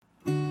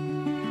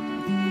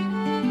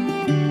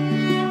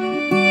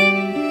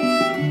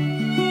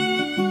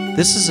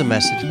This is a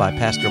message by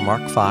Pastor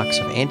Mark Fox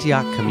of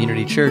Antioch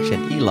Community Church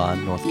in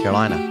Elon, North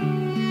Carolina.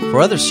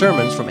 For other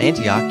sermons from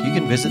Antioch, you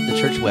can visit the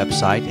church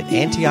website at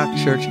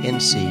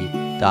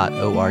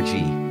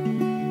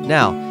antiochchurchnc.org.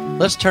 Now,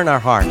 let's turn our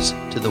hearts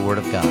to the Word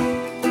of God.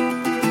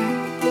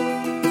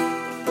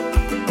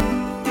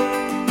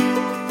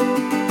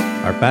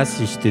 Our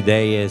passage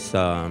today is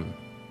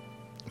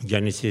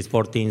Genesis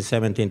 14,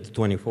 17 to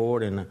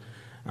 24, and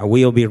I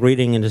will be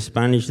reading in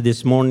Spanish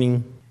this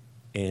morning,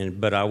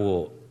 but I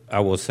will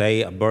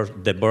say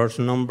the verse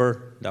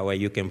number, that way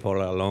you can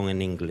follow along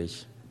in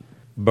English.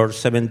 Verse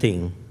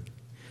 17.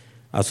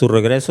 A su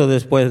regreso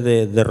después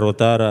de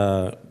derrotar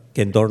a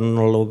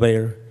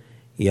Kedorlaomer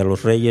y a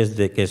los reyes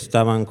de que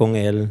estaban con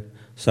él,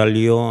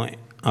 salió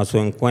a su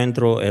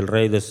encuentro el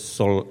rey de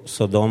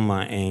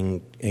Sodoma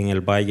en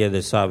el valle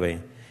de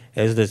Sabe,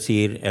 es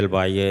decir, el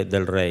valle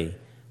del rey.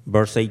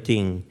 Verse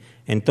 18.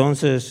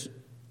 Entonces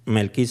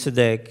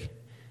Melchizedek,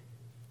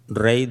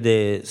 rey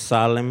de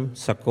Salem,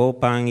 sacó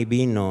pan y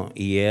vino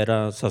y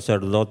era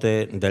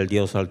sacerdote del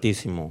Dios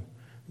Altísimo.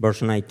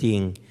 Verse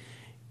 19.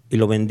 Y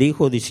lo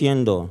bendijo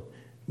diciendo: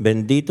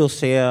 bendito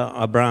sea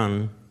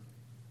Abraham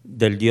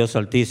del Dios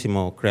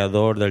Altísimo,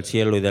 creador del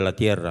cielo y de la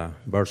tierra.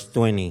 Verse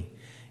 20.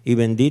 Y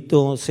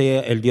bendito sea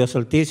el Dios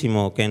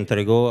Altísimo que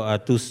entregó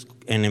a tus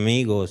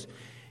enemigos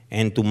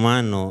en tu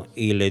mano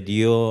y le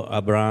dio a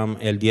Abraham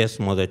el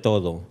diezmo de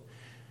todo.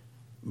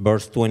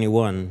 Verse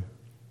 21.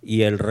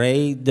 Y el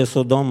rey de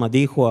Sodoma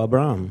dijo a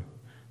Abraham: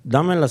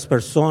 dame las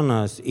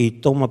personas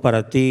y toma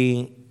para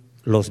ti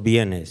los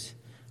bienes.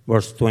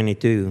 Verse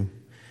 22.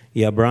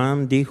 Y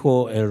Abraham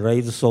dijo el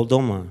rey de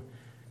Sodoma: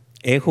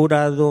 he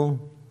jurado,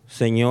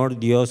 Señor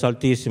Dios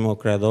Altísimo,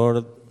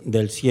 creador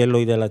del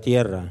cielo y de la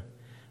tierra.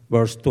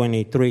 Verse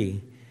 23.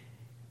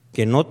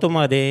 Que no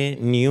tomaré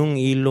ni un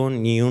hilo,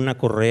 ni una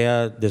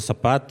correa de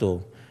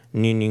zapato,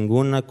 ni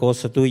ninguna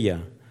cosa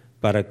tuya,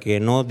 para que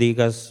no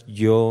digas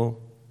yo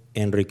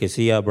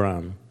enriquecí a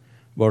Abraham.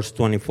 Verse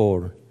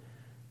 24.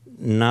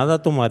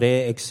 Nada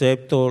tomaré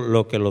excepto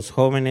lo que los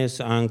jóvenes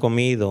han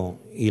comido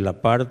y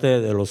la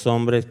parte de los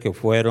hombres que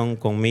fueron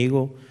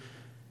conmigo,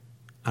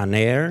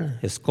 Aner,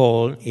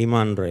 Escol y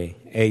Manre.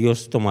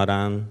 Ellos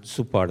tomarán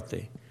su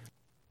parte.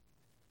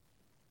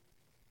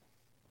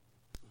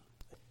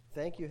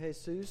 Thank you,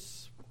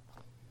 Jesus.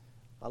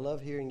 I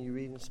love hearing you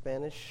read in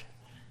Spanish.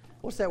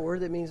 What's that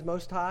word that means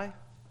most high?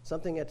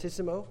 Something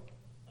altísimo?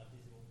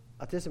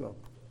 Altísimo.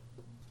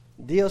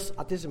 Dios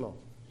altísimo.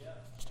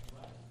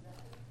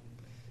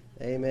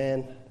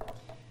 Amen.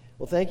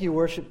 Well, thank you,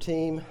 worship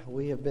team.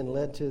 We have been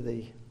led to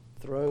the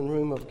throne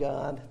room of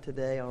God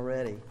today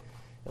already.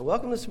 And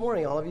welcome this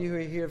morning, all of you who are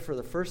here for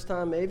the first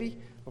time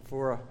maybe,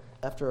 or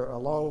after a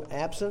long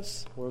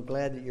absence. We're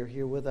glad that you're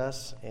here with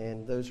us,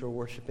 and those who are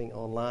worshiping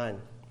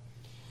online.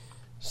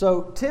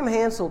 So Tim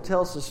Hansel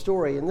tells the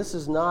story, and this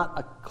is not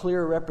a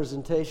clear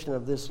representation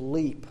of this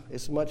leap.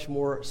 It's much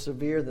more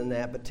severe than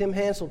that. But Tim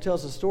Hansel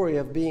tells the story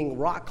of being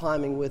rock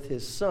climbing with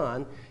his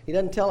son. He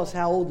doesn't tell us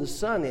how old the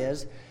son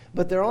is,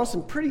 but they're on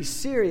some pretty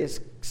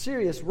serious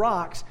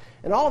rocks.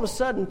 And all of a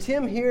sudden,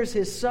 Tim hears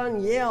his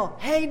son yell,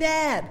 "Hey,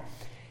 Dad!"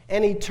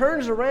 And he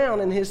turns around,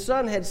 and his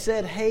son had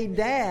said, "Hey,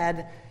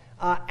 Dad,"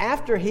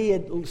 after he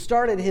had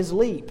started his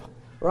leap,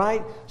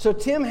 right? So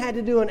Tim had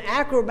to do an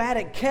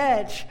acrobatic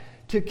catch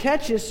to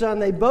catch his son.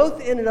 They both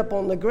ended up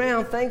on the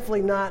ground,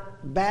 thankfully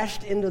not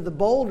bashed into the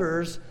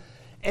boulders.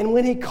 And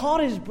when he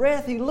caught his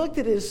breath, he looked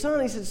at his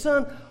son. He said,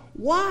 "Son,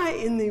 why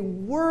in the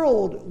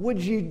world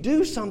would you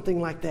do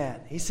something like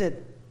that?" He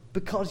said,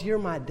 "Because you're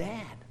my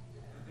dad."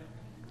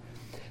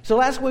 So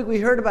last week we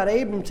heard about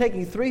Abram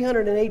taking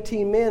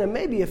 318 men and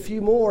maybe a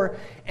few more,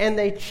 and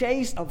they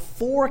chased a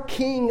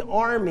 4-king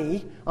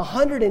army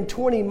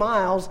 120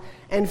 miles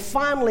and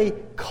finally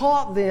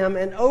caught them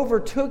and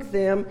overtook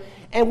them.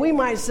 And we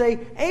might say,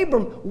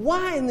 Abram,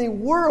 why in the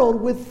world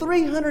with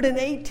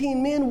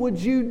 318 men would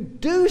you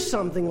do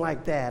something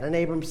like that? And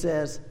Abram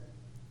says,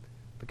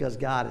 because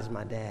God is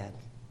my dad.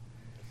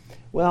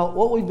 Well,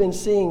 what we've been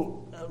seeing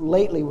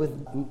lately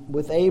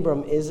with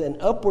Abram is an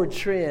upward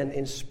trend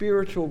in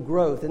spiritual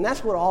growth. And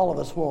that's what all of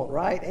us want,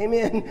 right?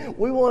 Amen.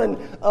 We want an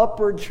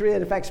upward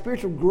trend. In fact,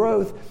 spiritual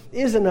growth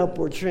is an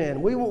upward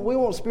trend. We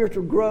want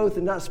spiritual growth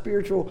and not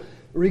spiritual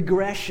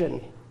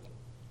regression.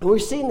 And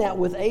we've seen that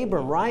with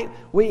Abram, right?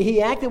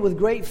 He acted with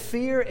great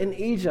fear in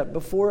Egypt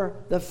before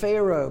the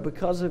Pharaoh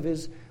because of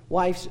his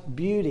wife's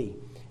beauty.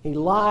 He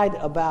lied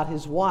about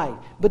his wife.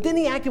 But then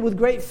he acted with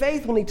great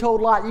faith when he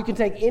told Lot, you can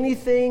take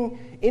anything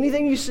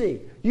you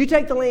see. You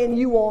take the land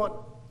you want,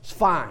 it's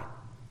fine.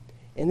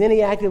 And then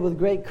he acted with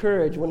great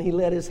courage when he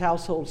led his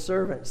household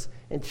servants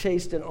and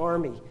chased an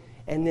army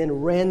and then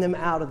ran them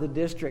out of the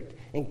district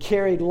and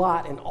carried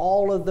Lot and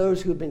all of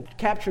those who had been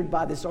captured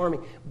by this army,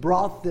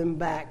 brought them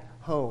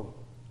back home,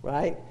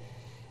 right?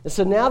 And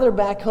so now they're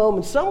back home,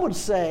 and some would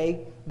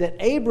say that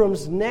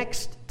Abram's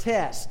next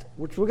test,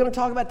 which we're going to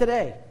talk about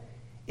today,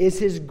 is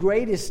his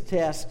greatest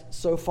test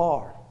so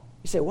far.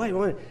 You say, wait a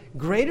minute,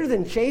 greater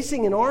than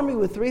chasing an army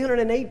with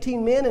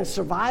 318 men and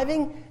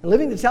surviving and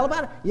living to tell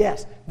about it?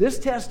 Yes, this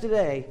test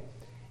today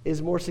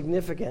is more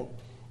significant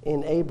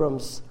in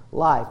Abram's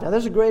life. Now,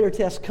 there's a greater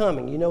test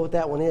coming. You know what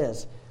that one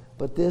is.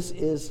 But this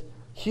is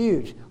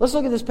huge. Let's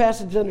look at this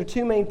passage under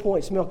two main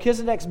points: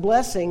 Melchizedek's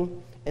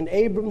blessing and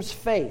Abram's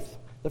faith.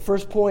 The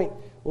first point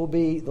will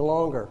be the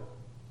longer.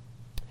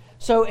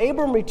 So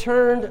Abram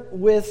returned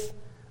with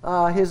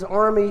his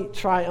army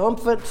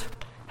triumphant,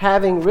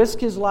 having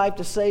risked his life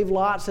to save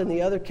Lot and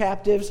the other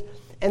captives.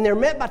 And they're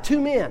met by two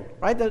men,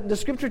 right? The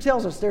scripture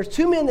tells us there's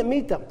two men that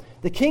meet them: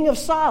 the king of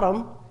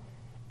Sodom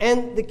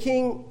and the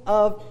king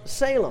of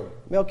Salem,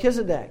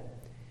 Melchizedek.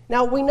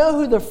 Now, we know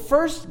who the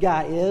first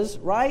guy is,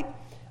 right?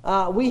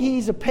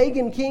 He's a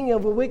pagan king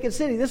of a wicked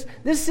city.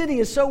 This city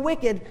is so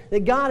wicked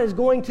that God is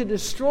going to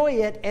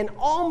destroy it and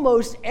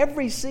almost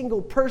every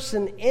single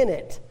person in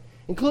it,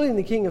 including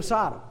the king of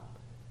Sodom.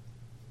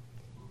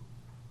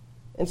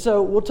 And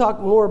so we'll talk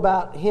more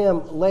about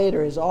him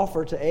later, his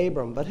offer to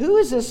Abram. But who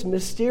is this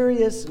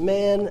mysterious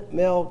man,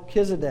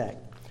 Melchizedek?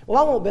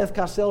 Well, I want Beth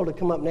Costello to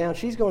come up now.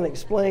 She's going to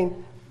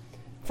explain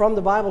from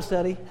the Bible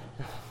study.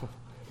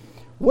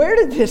 Where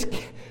did this...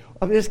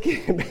 I'm just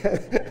kidding.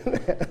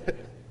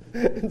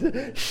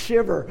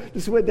 Shiver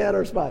just went down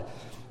her spine.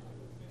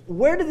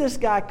 Where did this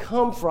guy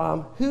come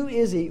from? Who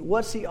is he?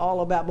 What's he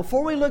all about?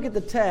 Before we look at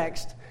the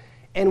text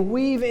and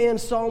weave in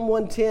Psalm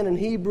 110 and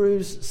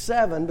Hebrews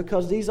 7,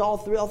 because these all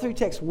three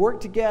texts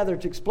work together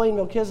to explain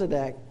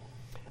Melchizedek,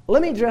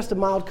 let me address the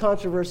mild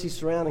controversy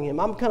surrounding him.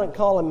 I'm going to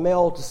call him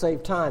Mel to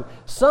save time.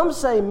 Some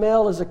say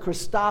Mel is a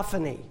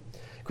Christophany.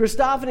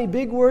 Christophany,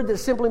 big word that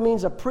simply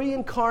means a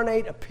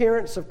pre-incarnate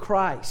appearance of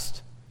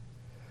Christ.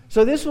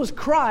 So this was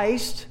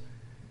Christ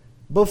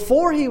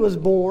before he was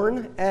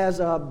born as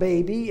a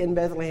baby in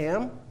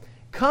Bethlehem,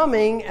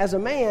 coming as a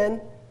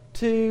man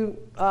to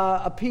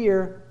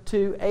appear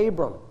to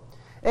Abram.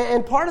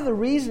 And part of the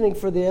reasoning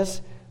for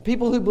this,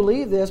 people who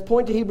believe this,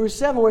 point to Hebrews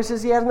 7, where it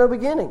says he has no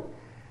beginning,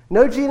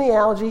 no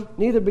genealogy,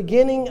 neither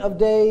beginning of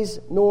days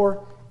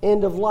nor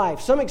end of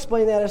life. Some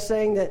explain that as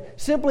saying that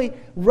simply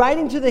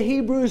writing to the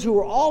Hebrews who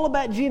were all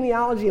about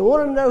genealogy and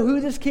wanted to know who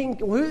this king,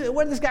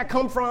 where did this guy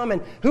come from,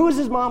 and who was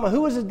his mama,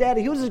 who was his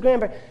daddy, who was his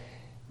grandpa.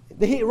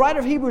 The writer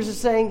of Hebrews is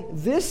saying,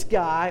 this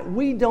guy,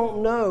 we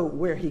don't know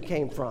where he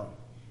came from.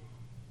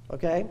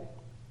 Okay?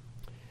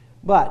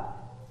 But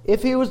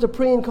if he was the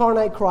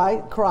pre-incarnate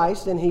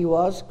Christ, then he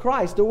was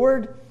Christ.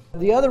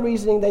 The other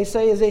reasoning they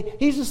say is that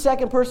he's the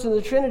second person of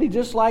the Trinity,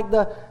 just like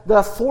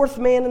the fourth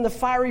man in the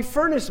fiery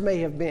furnace may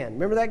have been.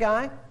 Remember that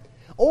guy?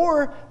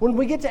 Or when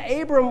we get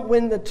to Abram,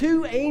 when the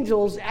two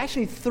angels,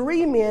 actually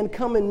three men,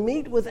 come and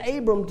meet with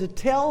Abram to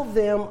tell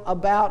them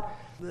about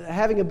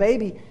having a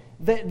baby,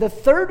 the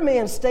third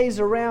man stays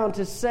around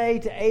to say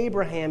to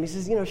Abraham, he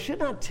says,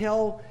 should I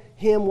tell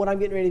him what I'm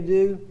getting ready to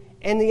do?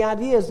 And the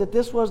idea is that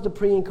this was the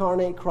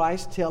pre-incarnate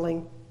Christ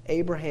telling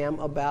Abraham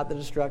about the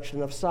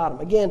destruction of Sodom.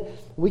 Again,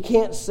 we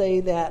can't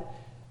say that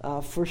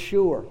for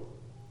sure.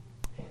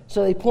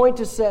 So they point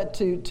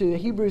to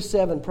Hebrews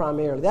 7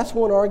 primarily. That's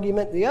one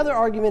argument. The other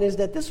argument is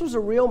that this was a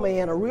real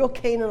man, a real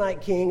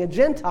Canaanite king, a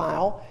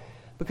Gentile,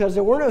 because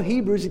there were no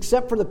Hebrews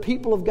except for the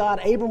people of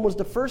God. Abram was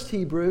the first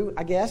Hebrew,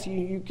 I guess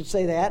you could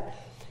say that.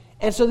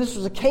 And so this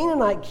was a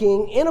Canaanite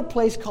king in a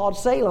place called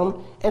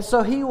Salem, and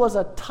so he was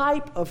a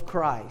type of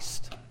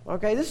Christ.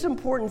 Okay, this is an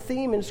important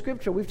theme in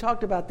Scripture. We've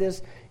talked about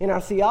this in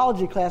our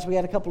theology class we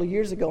had a couple of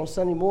years ago on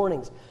Sunday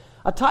mornings.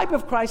 A type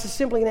of Christ is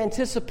simply an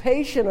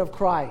anticipation of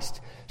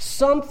Christ,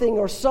 something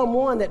or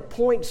someone that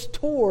points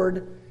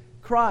toward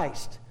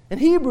Christ. And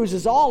Hebrews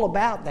is all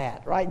about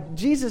that, right?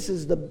 Jesus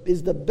is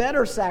the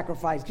better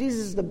sacrifice.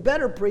 Jesus is the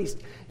better priest.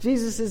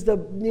 Jesus is the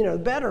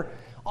better,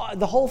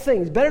 the whole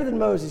thing. He's better than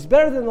Moses,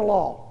 better than the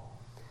law.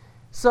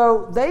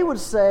 So they would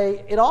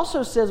say, it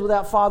also says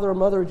without father or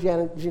mother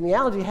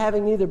genealogy,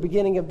 having neither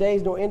beginning of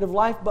days nor end of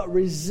life, but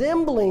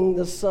resembling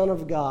the Son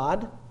of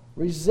God.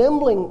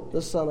 Resembling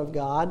the Son of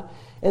God.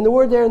 And the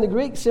word there in the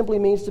Greek simply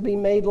means to be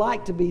made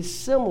like, to be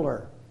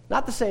similar.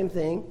 Not the same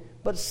thing,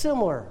 but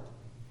similar.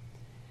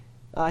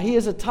 He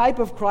is a type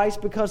of Christ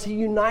because he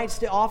unites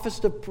the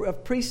office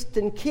of priest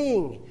and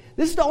king.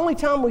 This is the only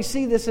time we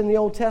see this in the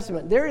Old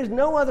Testament. There is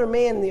no other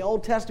man in the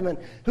Old Testament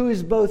who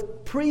is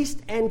both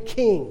priest and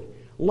king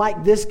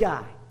like this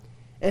guy.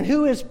 And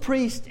who is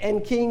priest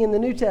and king in the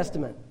New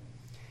Testament?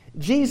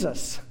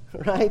 Jesus,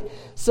 right?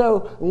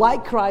 So,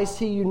 like Christ,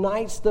 he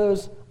unites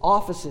those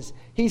offices.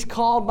 He's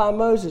called by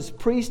Moses,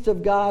 priest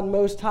of God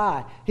Most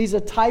High. He's a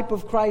type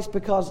of Christ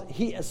because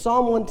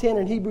Psalm 110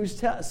 and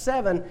Hebrews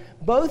 7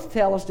 both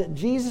tell us that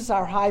Jesus,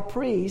 our high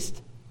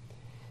priest,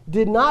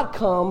 did not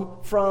come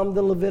from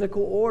the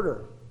Levitical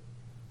order.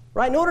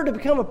 Right? In order to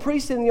become a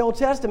priest in the Old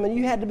Testament,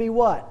 you had to be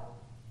what?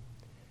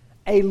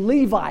 A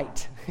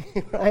Levite,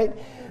 right?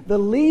 The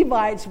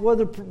Levites were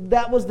the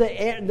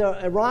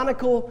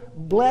Aaronical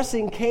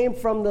blessing came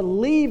from the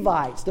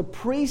Levites. The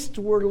priests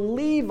were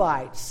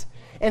Levites.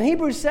 And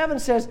Hebrews 7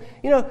 says,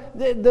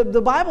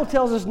 the Bible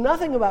tells us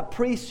nothing about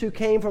priests who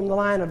came from the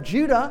line of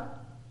Judah.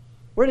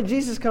 Where did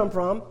Jesus come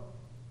from?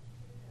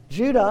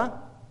 Judah,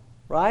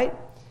 right?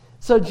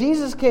 So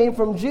Jesus came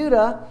from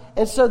Judah,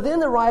 and so then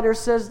the writer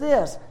says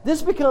this.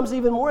 This becomes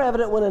even more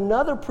evident when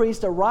another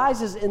priest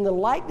arises in the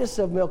likeness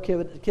of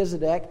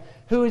Melchizedek,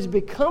 who has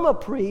become a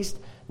priest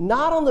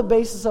not on the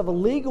basis of a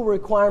legal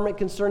requirement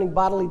concerning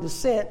bodily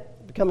descent,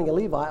 becoming a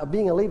Levite, or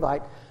being a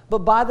Levite, but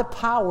by the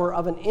power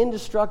of an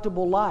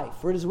indestructible life.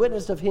 For it is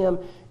witnessed of him,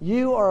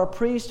 you are a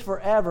priest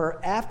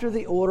forever after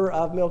the order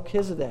of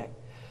Melchizedek.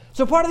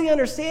 So part of the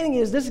understanding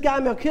is this guy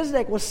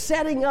Melchizedek was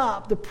setting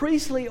up the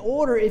priestly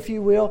order, if you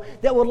will,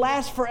 that would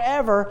last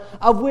forever,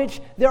 of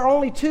which there are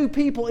only two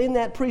people in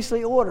that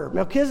priestly order,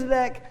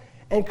 Melchizedek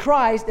and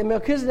Christ, and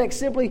Melchizedek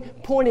simply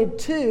pointed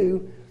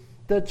to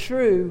the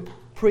true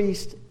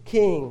priest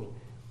king,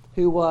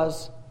 who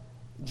was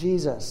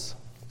Jesus.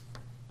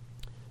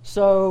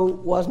 So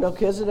was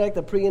Melchizedek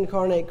the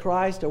pre-incarnate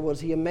Christ, or was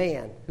he a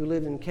man who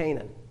lived in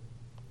Canaan?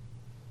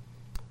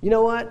 You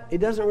know what? It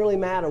doesn't really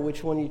matter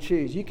which one you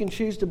choose. You can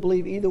choose to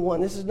believe either one.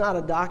 This is not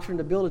a doctrine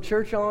to build a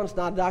church on. It's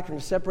not a doctrine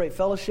to separate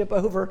fellowship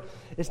over.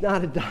 It's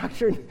not a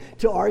doctrine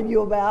to argue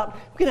about.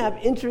 We can have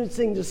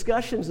interesting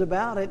discussions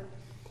about it.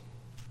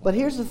 But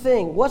here's the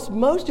thing. What's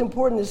most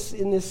important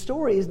in this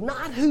story is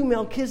not who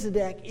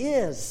Melchizedek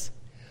is.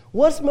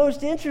 What's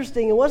most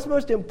interesting and what's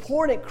most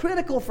important,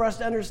 critical for us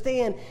to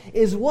understand,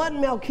 is what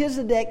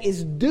Melchizedek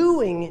is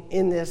doing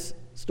in this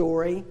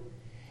story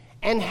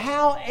and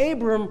how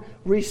Abram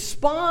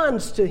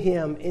responds to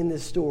him in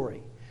this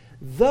story.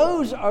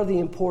 Those are the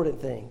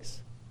important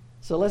things.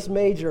 So let's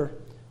major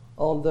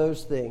on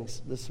those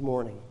things this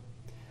morning.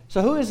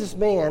 So who is this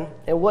man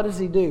and what does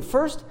he do?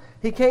 First,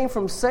 he came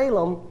from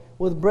Salem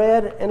with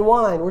bread and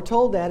wine. We're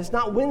told that. It's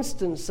not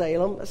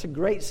Winston-Salem. That's a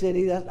great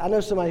city. I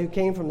know somebody who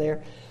came from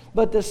there.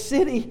 But the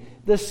city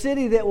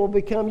that will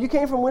become, you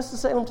came from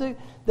Winston-Salem too?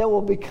 That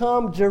will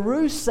become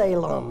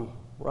Jerusalem,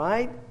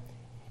 right?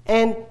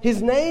 And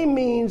his name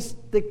means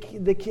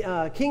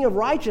the King of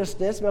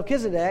Righteousness,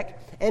 Melchizedek,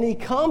 and he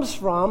comes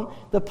from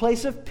the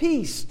place of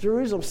peace,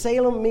 Jerusalem.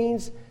 Salem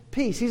means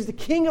peace. He's the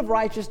King of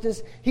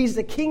Righteousness. He's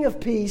the King of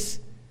Peace,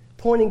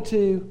 pointing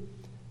to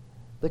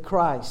the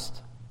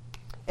Christ.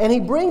 And he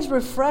brings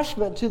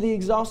refreshment to the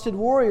exhausted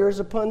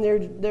warriors upon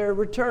their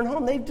return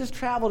home. They've just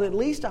traveled at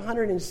least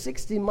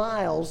 160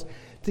 miles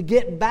to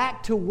get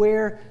back to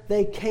where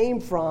they came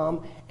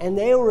from, and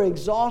they were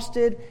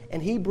exhausted,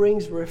 and he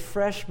brings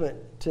refreshment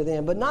to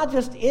them. But not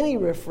just any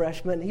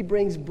refreshment, he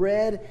brings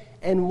bread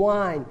and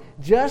wine,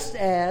 just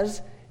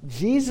as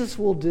Jesus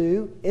will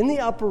do in the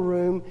upper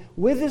room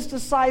with his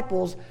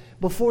disciples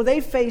before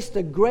they face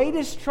the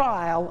greatest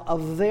trial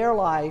of their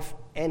life,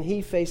 and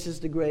he faces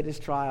the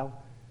greatest trial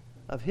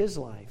of his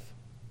life.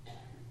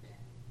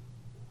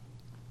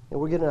 And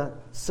we're going to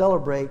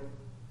celebrate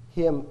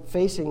him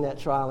facing that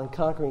trial and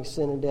conquering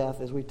sin and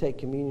death as we take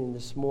communion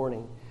this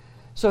morning.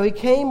 So he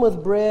came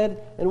with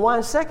bread and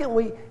wine. Second,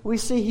 we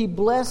see he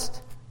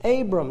blessed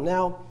Abram.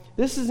 Now,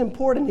 this is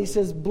important. He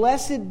says,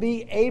 "Blessed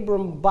be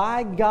Abram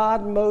by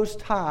God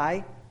Most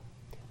High,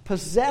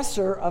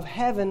 possessor of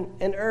heaven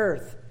and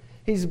earth."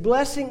 He's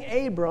blessing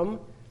Abram.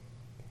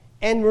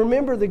 And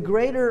remember, the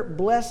greater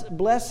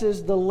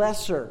blesses the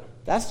lesser.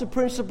 That's the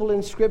principle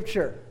in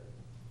Scripture.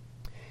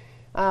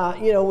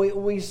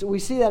 We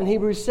see that in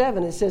Hebrews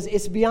 7. It says,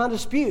 it's beyond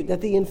dispute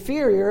that the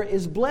inferior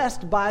is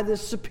blessed by the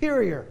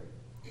superior.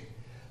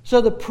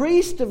 So the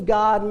priest of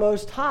God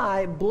Most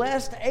High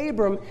blessed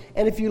Abram,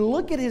 and if you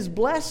look at his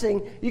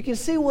blessing, you can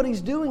see what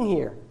he's doing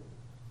here.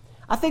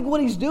 I think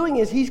what he's doing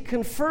is he's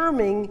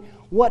confirming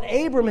what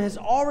Abram has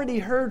already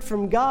heard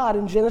from God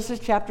in Genesis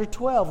chapter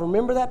 12.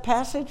 Remember that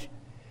passage?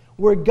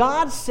 Where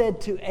God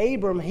said to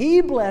Abram,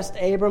 he blessed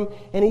Abram,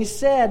 and he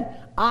said,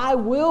 I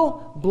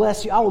will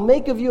bless you. I will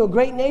make of you a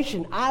great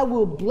nation. I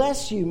will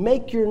bless you,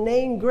 make your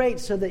name great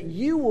so that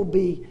you will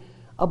be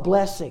a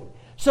blessing.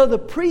 So the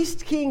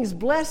priest king's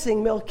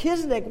blessing,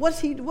 Melchizedek,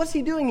 what's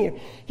he doing here?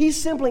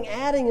 He's simply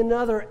adding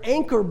another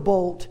anchor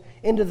bolt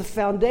into the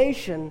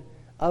foundation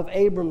of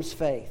Abram's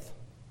faith.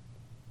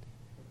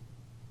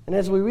 And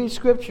as we read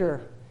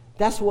Scripture,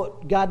 that's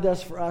what God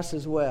does for us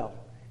as well.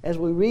 As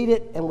we read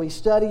it and we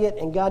study it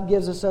and God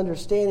gives us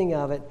understanding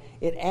of it,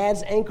 it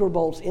adds anchor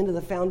bolts into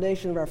the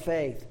foundation of our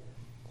faith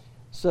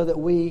so that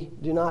we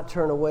do not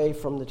turn away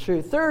from the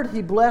truth. Third,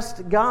 he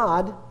blessed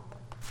God.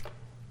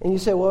 And you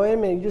say, well, wait a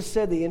minute, you just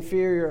said the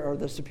inferior or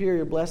the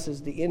superior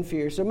blesses the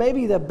inferior. So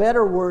maybe the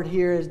better word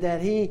here is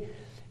that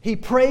he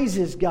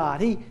praises God.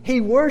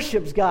 He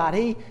worships God.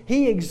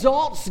 He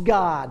exalts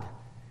God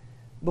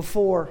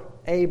before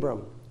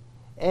Abram.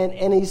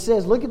 And he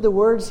says, look at the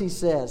words he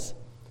says.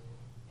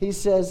 He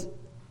says,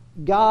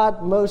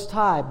 God Most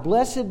High.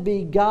 Blessed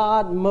be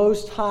God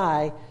Most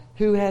High,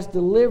 who has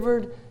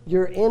delivered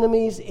your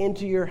enemies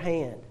into your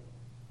hand.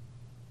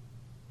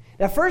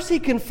 Now, first he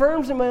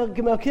confirms to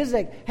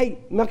Melchizedek, hey,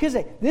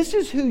 Melchizedek, this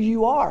is who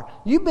you are.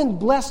 You've been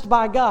blessed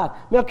by God.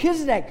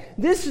 Melchizedek,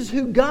 this is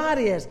who God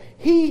is.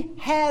 He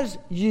has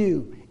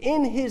you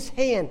in his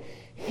hand.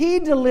 He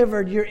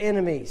delivered your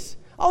enemies.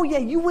 Oh, yeah,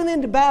 you went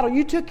into battle.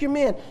 You took your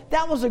men.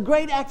 That was a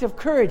great act of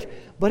courage.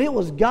 But it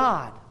was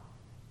God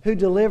who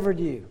delivered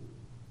you.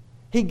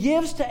 He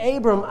gives to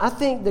Abram, I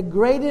think, the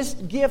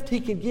greatest gift he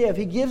could give.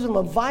 He gives him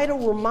a vital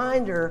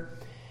reminder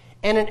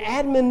and an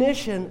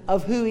admonition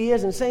of who he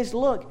is, and says,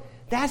 look,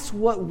 that's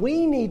what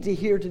we need to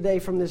hear today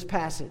from this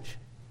passage.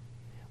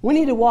 We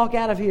need to walk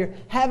out of here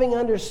having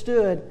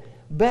understood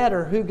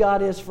better who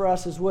God is for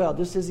us as well,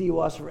 just as he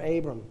was for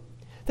Abram.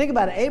 Think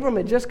about it. Abram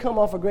had just come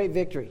off a great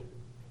victory.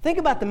 Think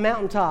about the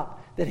mountaintop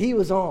that he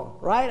was on,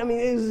 right? I mean,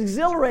 it was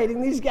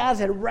exhilarating. These guys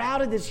had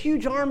routed this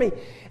huge army,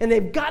 and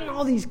they've gotten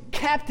all these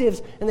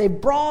captives, and they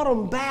brought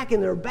them back,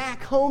 and they're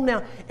back home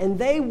now, and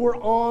they were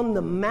on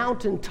the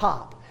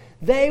mountaintop.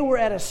 They were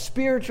at a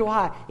spiritual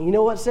high. And you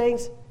know what,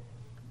 saints?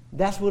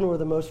 That's when we're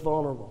the most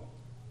vulnerable,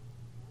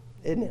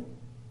 isn't it?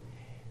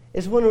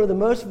 It's when we're the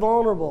most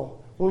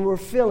vulnerable, when we're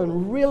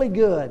feeling really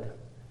good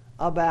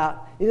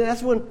about,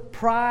 that's when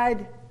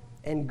pride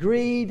and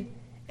greed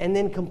and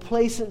then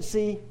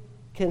complacency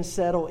can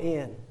settle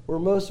in. We're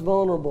most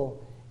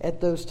vulnerable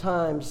at those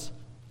times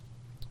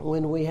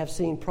when we have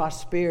seen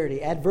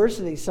prosperity.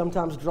 Adversity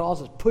sometimes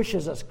draws us,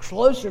 pushes us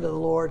closer to the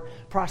Lord.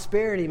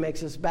 Prosperity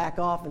makes us back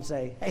off and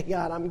say, hey,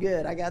 God, I'm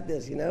good. I got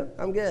this,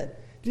 I'm good.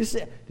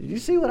 Did you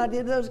see what I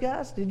did to those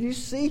guys? Did you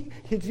see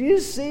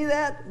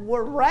that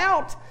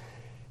route?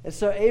 And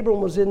so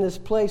Abram was in this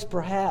place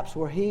perhaps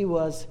where he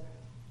was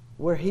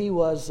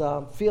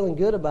feeling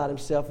good about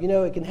himself.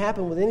 It can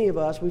happen with any of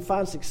us. We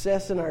find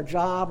success in our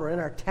job or in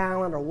our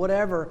talent or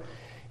whatever,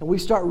 and we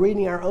start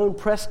reading our own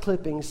press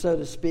clippings, so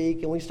to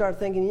speak, and we start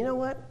thinking, you know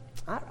what?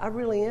 I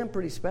really am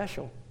pretty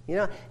special.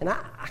 And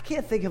I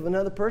can't think of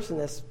another person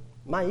that's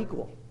my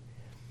equal.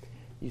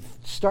 You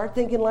start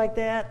thinking like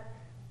that,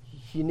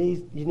 you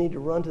need to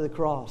run to the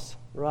cross,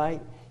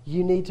 right?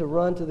 You need to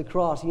run to the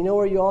cross. You know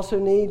where you also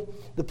need?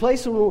 The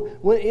place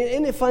when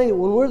isn't it funny that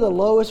when we're the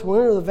lowest,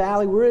 we're in the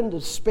valley, we're in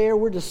despair,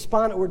 we're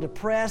despondent, we're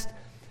depressed,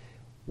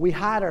 we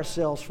hide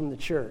ourselves from the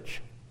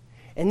church.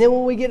 And then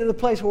when we get to the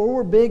place where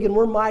we're big and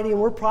we're mighty and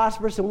we're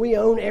prosperous and we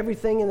own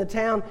everything in the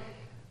town,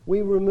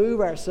 we remove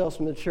ourselves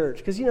from the church.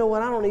 Because you know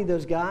what? I don't need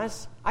those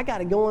guys. I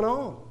got it going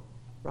on,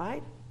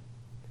 right?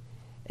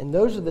 And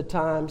those are the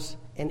times,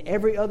 and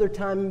every other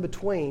time in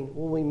between,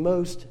 when we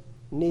most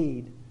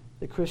need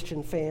the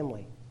Christian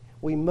family.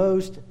 We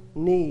most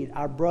need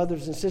our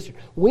brothers and sisters.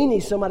 We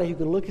need somebody who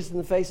can look us in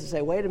the face and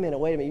say, wait a minute,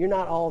 you're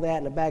not all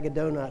that in a bag of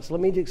donuts. Let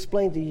me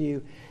explain to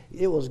you,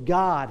 it was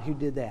God who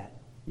did that.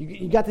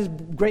 You got this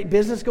great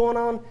business going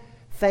on?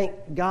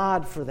 Thank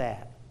God for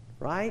that,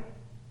 right?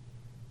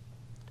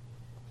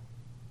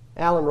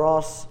 Alan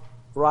Ross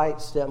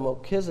writes that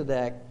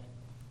Melchizedek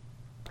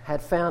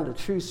had found a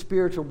true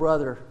spiritual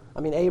brother.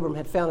 Abram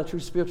had found a true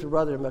spiritual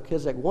brother in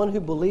Melchizedek, one who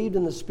believed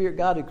in the Spirit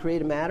God who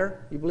created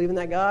matter. You believe in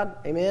that God?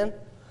 Amen?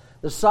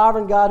 The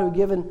sovereign God who had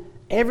given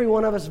every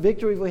one of us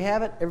victory if we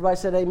have it. Everybody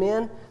said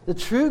amen. The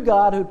true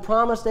God who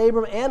promised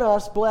Abram and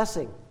us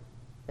blessing.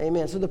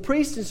 Amen. So the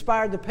priest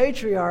inspired the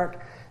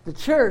patriarch. The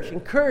church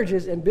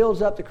encourages and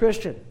builds up the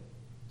Christian.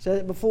 Said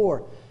it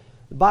before.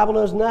 The Bible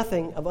knows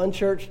nothing of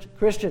unchurched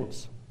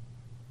Christians.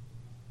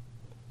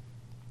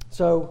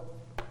 So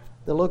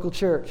the local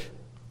church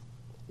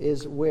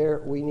is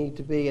where we need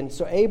to be. And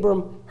so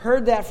Abram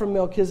heard that from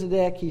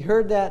Melchizedek. He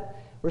heard that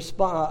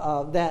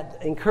that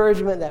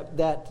encouragement,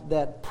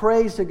 that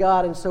praise to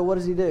God. And so what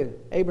does he do?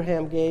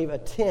 Abraham gave a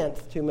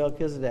tenth to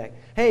Melchizedek.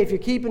 Hey, if you're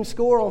keeping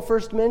score on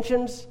first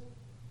mentions,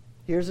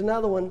 here's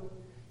another one.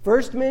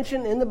 First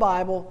mention in the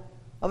Bible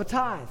of a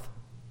tithe.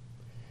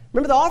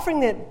 Remember the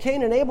offering that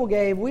Cain and Abel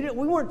gave, we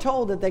weren't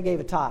told that they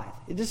gave a tithe.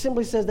 It just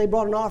simply says they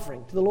brought an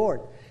offering to the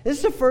Lord. This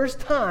is the first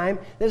time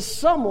that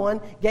someone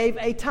gave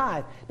a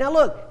tithe. Now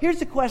look, here's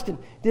the question.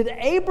 Did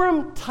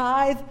Abram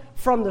tithe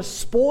from the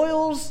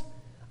spoils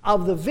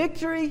of the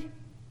victory,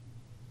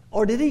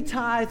 or did he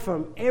tithe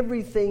from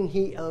everything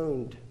he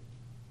owned?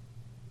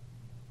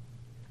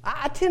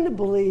 I tend to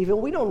believe, and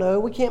we don't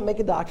know, we can't make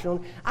a doctrine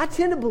on it, I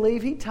tend to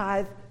believe he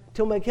tithed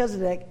to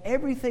Melchizedek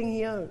everything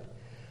he owned.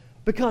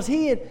 Because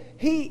he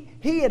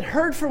had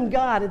heard from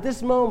God at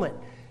this moment.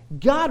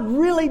 God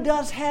really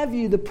does have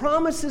you. The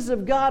promises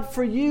of God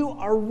for you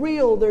are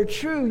real. They're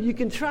true. You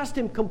can trust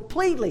Him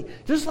completely.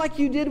 Just like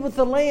you did with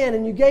the land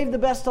and you gave the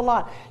best a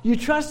lot. You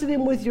trusted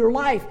Him with your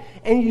life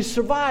and you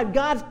survived.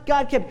 God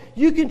kept.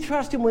 You can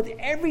trust Him with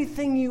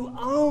everything you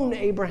own,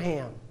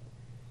 Abraham.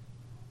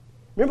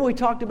 Remember we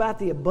talked about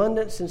the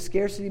abundance and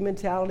scarcity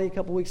mentality a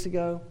couple weeks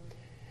ago?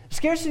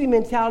 Scarcity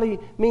mentality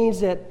means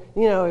that,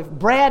 if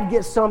Brad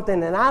gets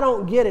something and I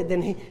don't get it,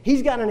 then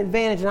he's got an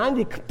advantage and I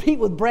need to compete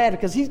with Brad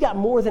because he's got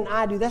more than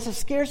I do. That's a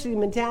scarcity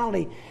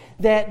mentality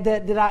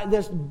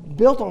that's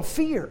built on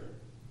fear.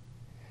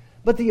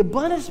 But the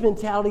abundance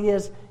mentality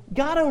is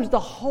God owns the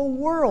whole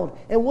world.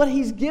 And what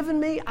He's given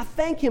me, I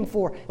thank Him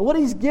for. And what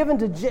He's given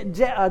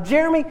to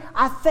Jeremy,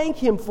 I thank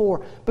Him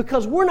for.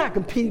 Because we're not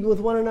competing with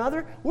one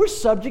another. We're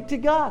subject to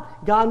God.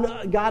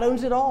 God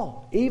owns it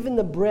all. Even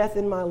the breath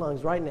in my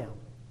lungs right now.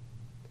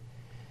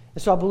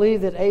 And so I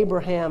believe that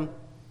Abraham,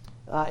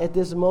 at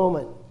this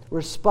moment,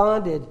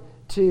 responded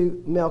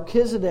to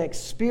Melchizedek's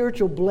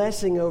spiritual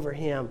blessing over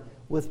him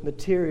with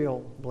material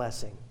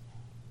blessing.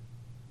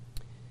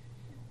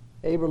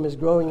 Abram is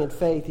growing in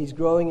faith. He's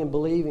growing in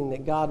believing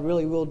that God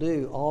really will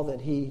do all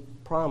that he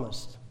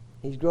promised.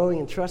 He's growing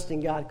and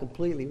trusting God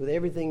completely with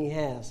everything he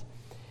has.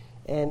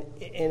 And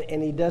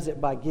he does it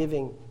by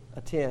giving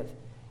a tenth.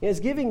 Is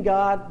giving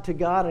God to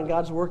God and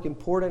God's work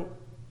important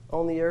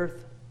on the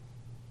earth?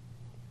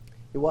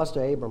 It was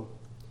to Abram.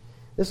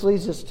 This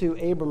leads us to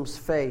Abram's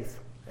faith,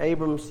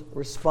 Abram's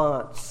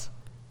response.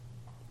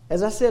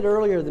 As I said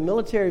earlier, the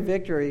military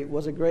victory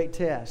was a great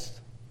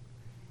test.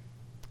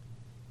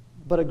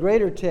 But a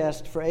greater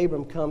test for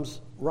Abram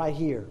comes right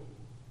here.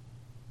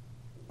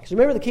 Because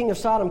remember, the king of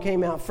Sodom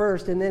came out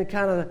first, and then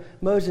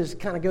Moses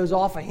goes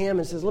off of him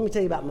and says, let me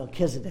tell you about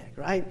Melchizedek,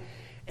 right?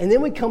 And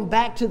then we come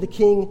back to the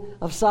king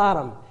of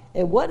Sodom.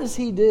 And what does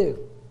he do?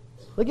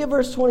 Look at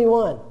verse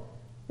 21.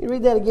 You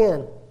read that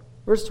again.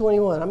 Verse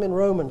 21. I'm in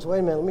Romans. Wait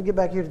a minute. Let me get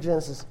back here to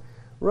Genesis.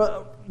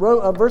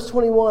 Verse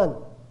 21.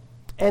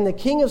 And the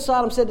king of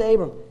Sodom said to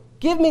Abram,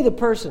 give me the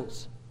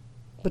persons,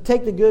 but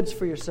take the goods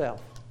for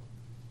yourself.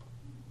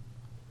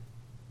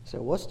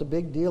 So what's the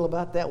big deal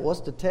about that? What's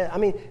the test? I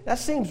mean, that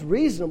seems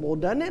reasonable,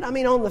 doesn't it? I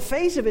mean, on the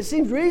face of it, it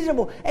seems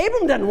reasonable.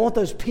 Abram doesn't want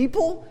those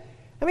people.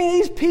 I mean,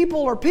 these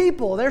people are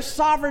people. They're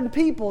sovereign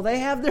people. They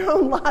have their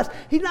own lives.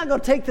 He's not going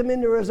to take them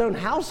into his own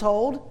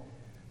household.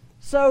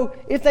 So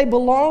if they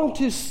belong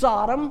to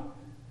Sodom,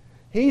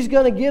 he's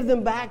going to give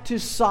them back to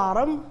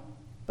Sodom.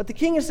 But the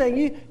king is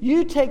saying,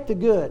 you take the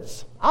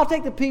goods. I'll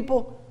take the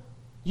people.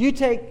 You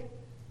take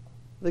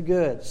the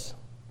goods.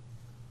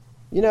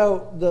 You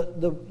know,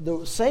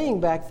 the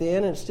saying back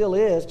then, and it still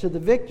is, to the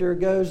victor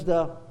goes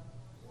the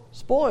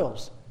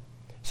spoils.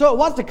 So it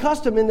was the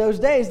custom in those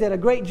days that a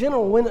great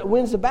general, when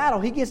wins the battle,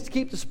 he gets to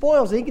keep the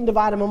spoils. He can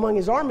divide them among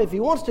his army if he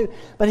wants to,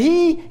 but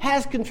he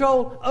has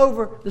control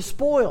over the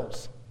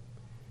spoils.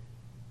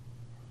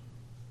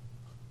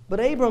 But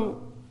Abram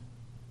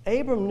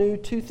knew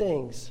two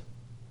things,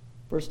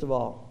 first of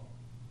all.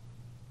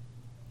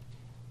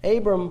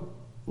 Abram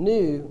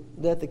knew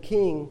that the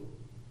king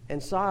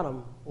and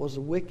Sodom was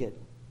wicked.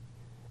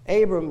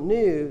 Abram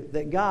knew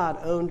that God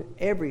owned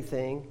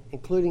everything,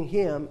 including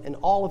him and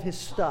all of his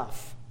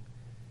stuff.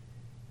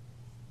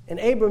 And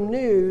Abram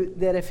knew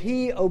that if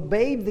he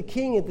obeyed the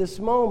king at this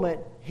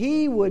moment,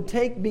 he would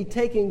be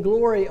taking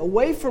glory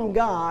away from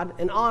God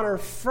and honor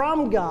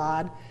from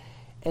God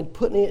and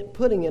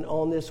putting it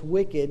on this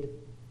wicked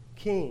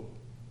king.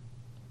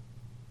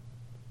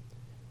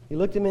 He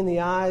looked him in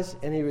the eyes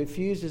and he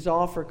refused his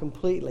offer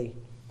completely.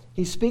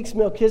 He speaks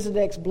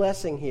Melchizedek's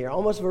blessing here,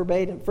 almost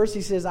verbatim. First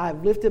he says, I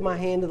have lifted my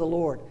hand to the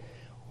Lord.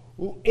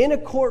 In a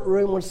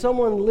courtroom, when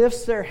someone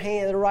lifts their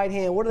right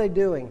hand, what are they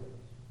doing?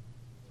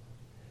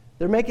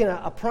 They're making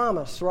a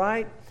promise,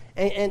 right?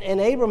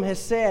 And Abram has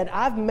said,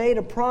 I've made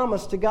a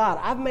promise to God.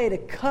 I've made a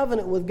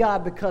covenant with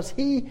God because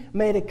he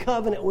made a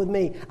covenant with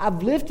me.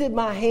 I've lifted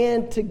my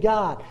hand to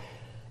God.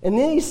 And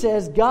then he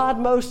says, God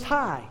Most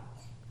High,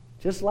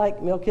 just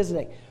like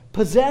Melchizedek,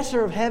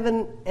 possessor of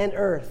heaven and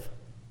earth.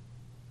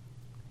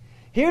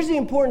 Here's the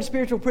important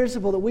spiritual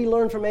principle that we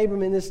learn from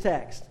Abram in this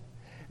text.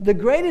 The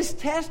greatest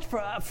test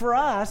for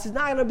us is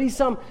not going to be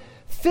some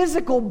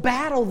physical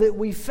battle that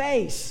we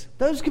face.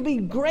 Those could be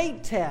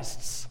great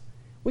tests.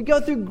 We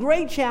go through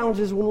great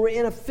challenges when we're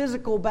in a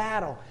physical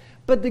battle.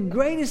 But the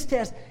greatest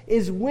test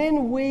is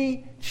when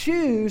we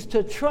choose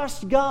to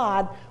trust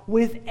God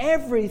with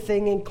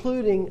everything,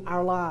 including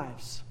our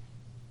lives.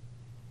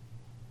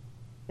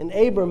 And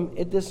Abram,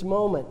 at this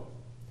moment,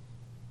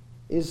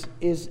 is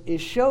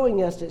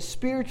showing us that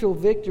spiritual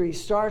victory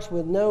starts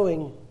with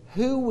knowing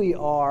who we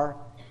are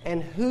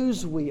and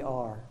whose we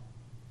are.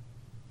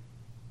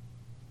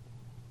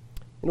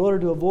 In order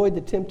to avoid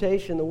the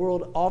temptation the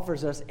world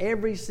offers us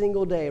every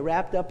single day,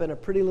 wrapped up in a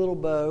pretty little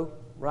bow,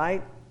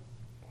 right?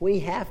 We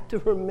have to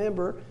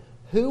remember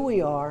who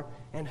we are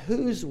and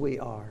whose we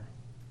are.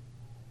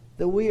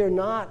 That we are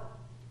not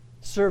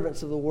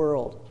servants of the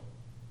world.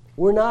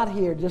 We're not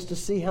here just to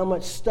see how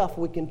much stuff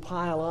we can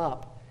pile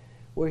up.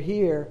 We're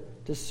here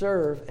to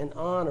serve and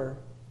honor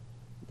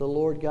the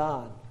Lord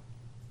God.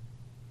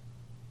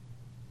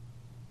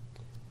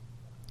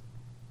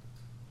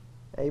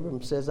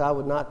 Abram says, I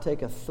would not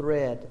take a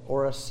thread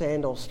or a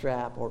sandal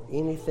strap or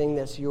anything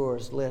that's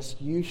yours,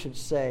 lest you should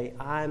say,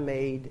 I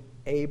made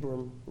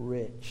Abram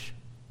rich.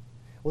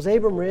 Was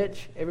Abram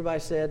rich? Everybody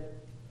said,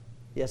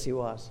 yes, he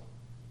was.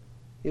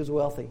 He was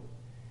wealthy.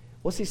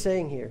 What's he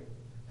saying here?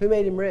 Who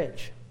made him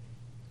rich?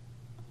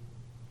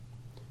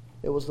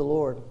 It was the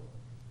Lord.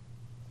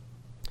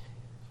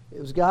 It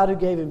was God who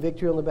gave him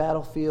victory on the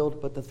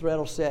battlefield, but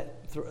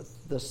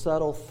the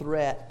subtle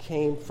threat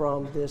came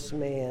from this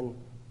man,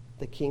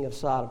 the king of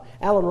Sodom.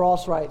 Alan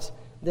Ross writes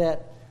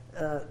that,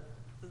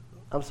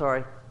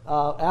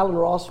 Alan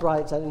Ross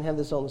writes, I didn't have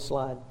this on the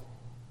slide,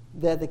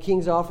 that the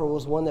king's offer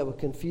was one that would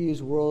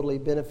confuse worldly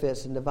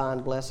benefits and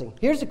divine blessing.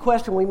 Here's the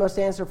question we must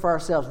answer for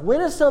ourselves.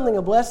 When is something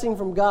a blessing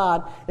from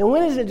God, and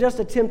when is it just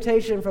a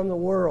temptation from the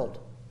world?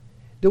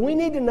 Do we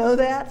need to know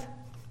that?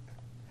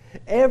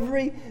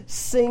 Every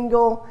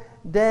single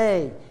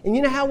day. And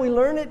you know how we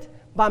learn it?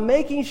 By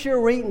making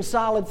sure we're eating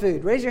solid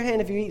food. Raise your hand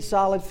if you eat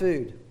solid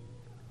food.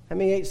 How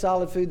many ate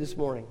solid food this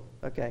morning?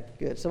 Okay,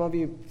 good. Some of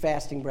you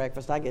fasting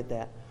breakfast. I get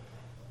that.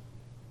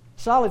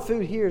 Solid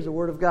food here is the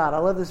Word of God. I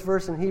love this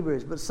verse in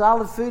Hebrews. But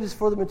solid food is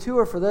for the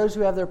mature, for those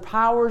who have their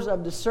powers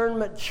of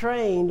discernment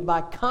trained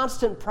by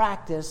constant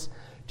practice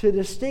to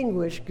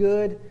distinguish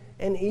good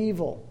and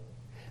evil.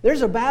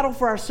 There's a battle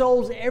for our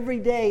souls every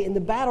day, and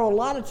the battle a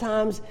lot of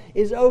times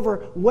is over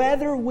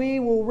whether we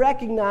will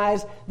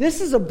recognize this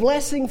is a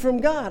blessing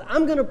from God.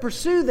 I'm going to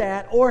pursue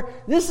that, or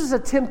this is a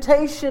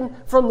temptation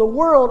from the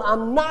world.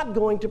 I'm not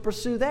going to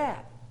pursue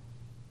that.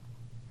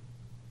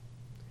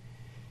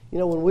 You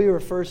know,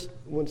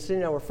 when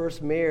Cindy and I were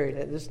first married,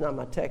 this is not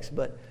my text,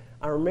 but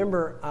I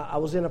remember I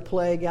was in a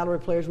play, Gallery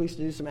Players. I used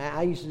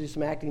to do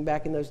some acting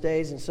back in those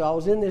days, and so I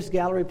was in this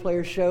Gallery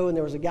Players show, and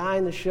there was a guy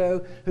in the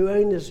show who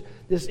owned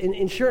this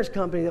insurance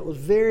company that was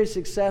very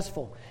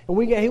successful. And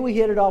we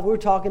hit it off. We were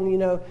talking,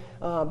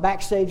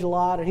 backstage a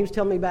lot, and he was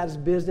telling me about his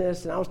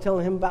business, and I was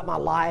telling him about my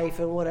life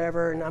and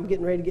whatever. And I'm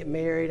getting ready to get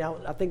married.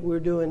 I think we were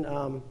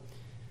doing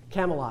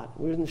Camelot.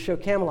 We were in the show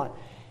Camelot,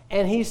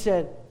 and he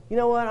said, "You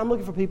know what? I'm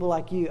looking for people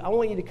like you. I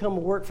want you to come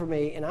and work for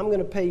me, and I'm going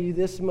to pay you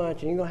this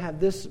much, and you're going to have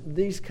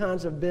these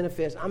kinds of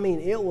benefits." I mean,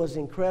 it was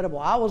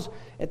incredible.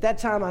 At that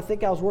time, I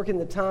think I was working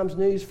the Times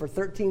News for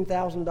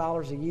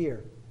 $13,000 a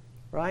year,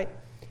 right?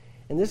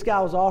 And this guy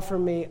was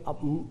offering me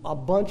a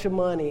bunch of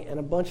money and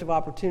a bunch of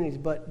opportunities.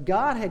 But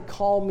God had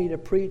called me to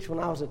preach when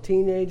I was a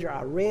teenager.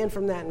 I ran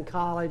from that in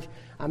college.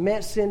 I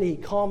met Cindy. He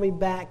called me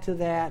back to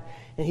that,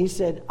 and he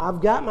said,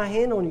 "I've got my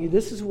hand on you.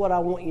 This is what I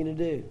want you to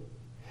do."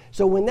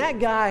 So when that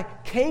guy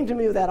came to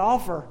me with that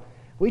offer,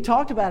 we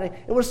talked about it.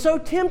 It was so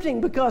tempting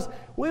because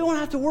we won't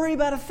have to worry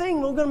about a thing.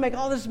 We're going to make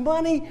all this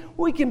money.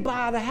 We can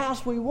buy the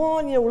house we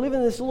want. We're living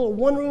in this little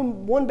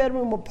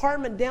one-bedroom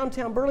apartment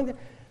downtown Burlington.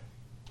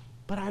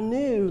 But I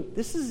knew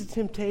this is a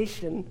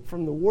temptation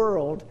from the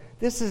world.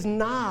 This is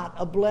not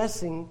a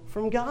blessing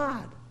from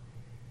God.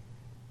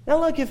 Now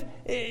look,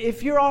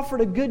 if you're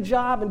offered a good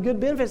job and good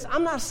benefits,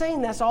 I'm not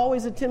saying that's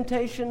always a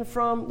temptation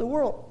from the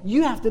world.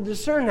 You have to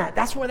discern that.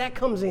 That's where that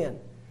comes in.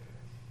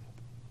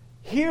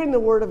 Hearing the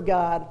Word of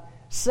God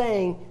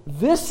saying,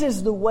 "This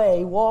is the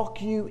way,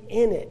 walk you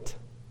in it."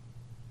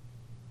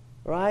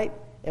 Right?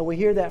 And we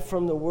hear that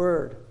from the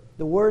Word.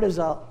 The Word is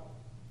a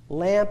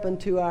lamp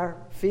unto our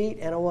feet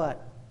and a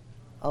what?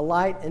 A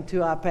light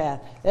unto our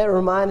path. That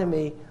reminded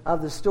me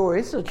of the story.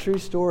 It's a true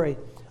story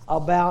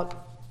about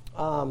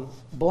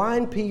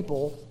blind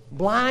people.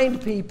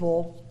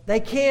 They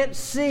can't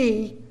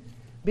see,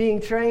 being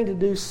trained to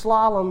do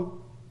slalom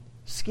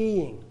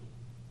skiing.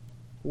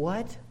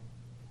 What?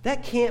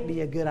 That can't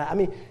be a good idea. I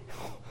mean,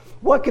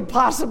 what could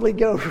possibly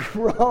go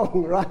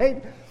wrong,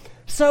 right?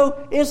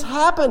 So it's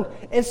happened.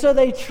 And so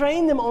they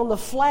train them on the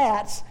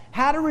flats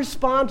how to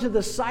respond to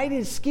the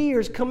sighted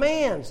skier's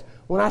commands.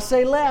 When I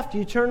say left,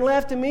 you turn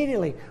left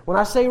immediately. When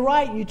I say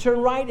right, you turn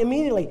right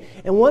immediately.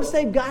 And once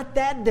they've got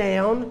that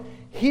down,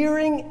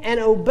 hearing and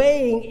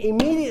obeying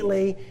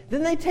immediately,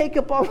 then they take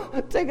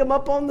them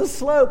up on the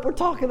slope. We're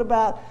talking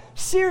about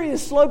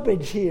serious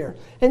slopage here.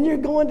 And you're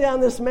going down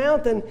this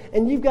mountain,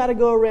 and you've got to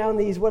go around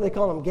these, what do they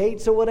call them,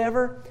 gates or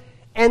whatever.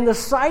 And the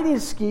sighted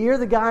skier,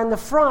 the guy in the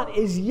front,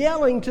 is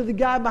yelling to the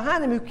guy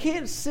behind him who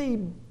can't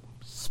see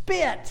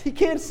spit. He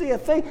can't see a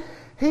thing.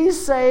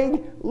 He's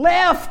saying,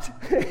 "Left!"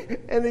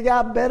 And the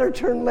guy better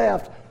turn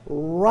left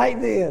right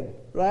then,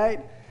 right?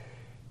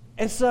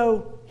 And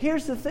so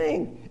here's the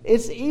thing.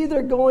 It's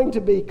either going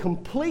to be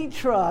complete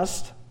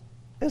trust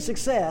and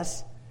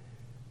success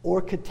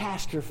or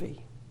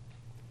catastrophe.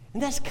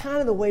 And that's kind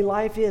of the way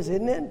life is,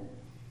 isn't it?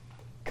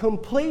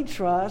 Complete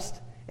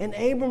trust. And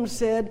Abram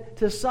said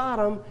to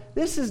Sodom,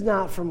 "This is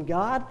not from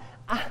God.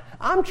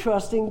 I'm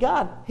trusting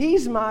God.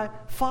 He's my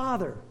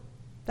father.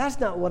 That's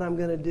not what I'm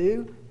going to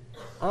do.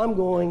 I'm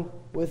going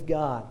with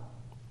God."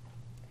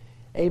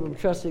 Abram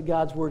trusted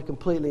God's word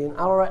completely. And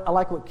I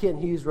like what Kent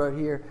Hughes wrote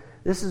here.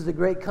 This is the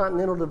great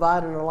continental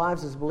divide in our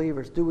lives as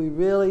believers. Do we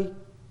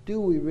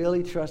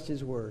really trust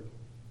His word?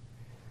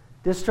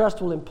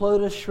 Distrust will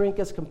implode us, shrink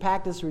us,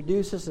 compact us,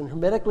 reduce us, and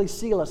hermetically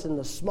seal us in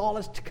the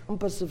smallest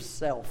compass of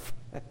self.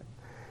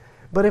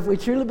 But if we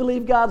truly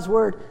believe God's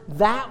word,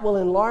 that will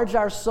enlarge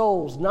our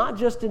souls, not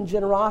just in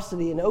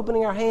generosity and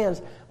opening our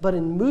hands, but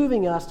in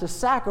moving us to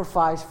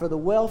sacrifice for the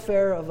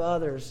welfare of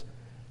others,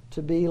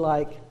 to be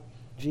like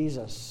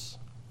Jesus.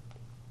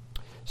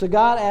 So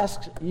God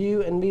asks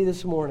you and me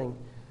this morning,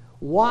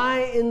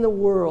 why in the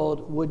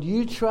world would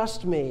you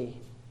trust me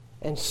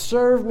and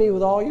serve me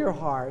with all your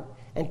heart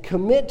and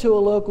commit to a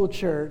local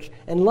church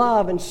and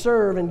love and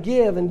serve and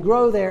give and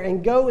grow there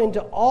and go into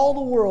all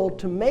the world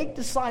to make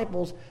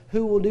disciples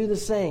who will do the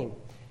same?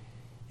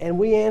 And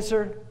we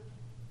answer,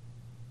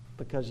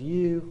 because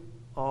you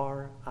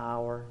are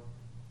our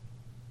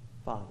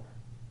Father.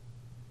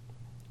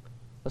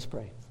 Let's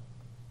pray.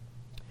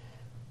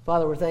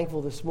 Father, we're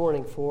thankful this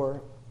morning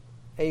for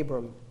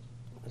Abram,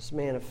 this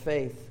man of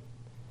faith.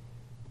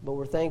 But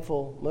we're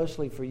thankful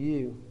mostly for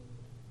you,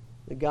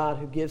 the God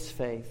who gives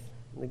faith,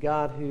 the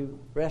God who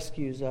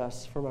rescues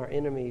us from our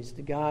enemies,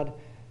 the God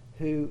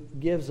who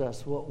gives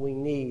us what we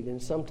need and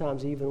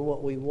sometimes even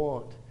what we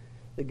want,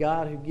 the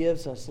God who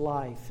gives us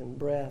life and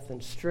breath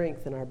and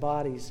strength in our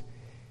bodies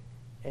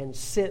and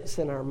sense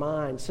in our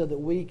minds so that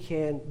we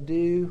can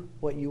do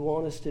what you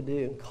want us to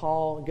do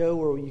and go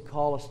where you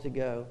call us to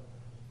go.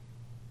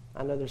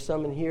 I know there's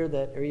some in here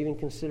that are even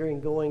considering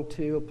going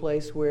to a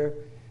place where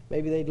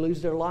maybe they'd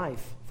lose their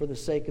life for the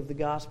sake of the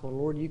gospel. And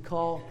Lord, you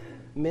call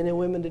men and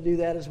women to do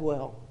that as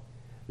well.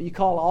 But you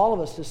call all of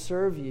us to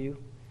serve you,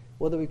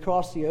 whether we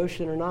cross the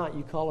ocean or not.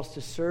 You call us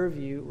to serve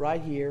you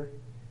right here,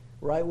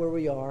 right where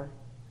we are,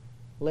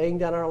 laying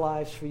down our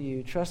lives for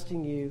you,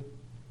 trusting you,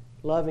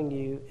 loving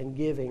you, and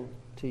giving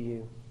to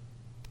you.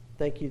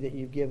 Thank you that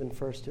you've given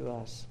first to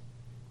us.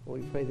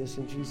 We pray this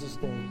in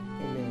Jesus' name.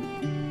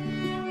 Amen.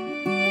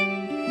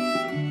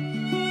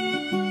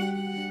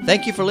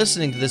 Thank you for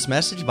listening to this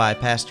message by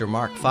Pastor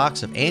Mark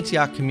Fox of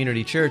Antioch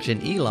Community Church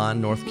in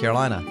Elon, North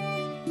Carolina.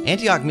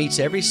 Antioch meets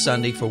every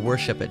Sunday for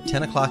worship at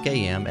 10 o'clock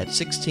a.m. at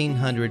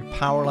 1600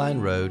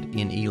 Powerline Road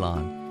in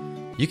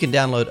Elon. You can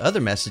download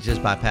other messages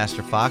by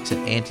Pastor Fox at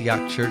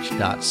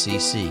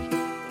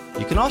antiochchurch.cc.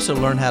 You can also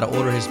learn how to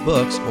order his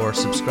books or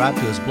subscribe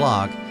to his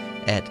blog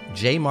at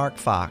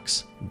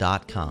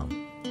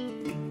jmarkfox.com.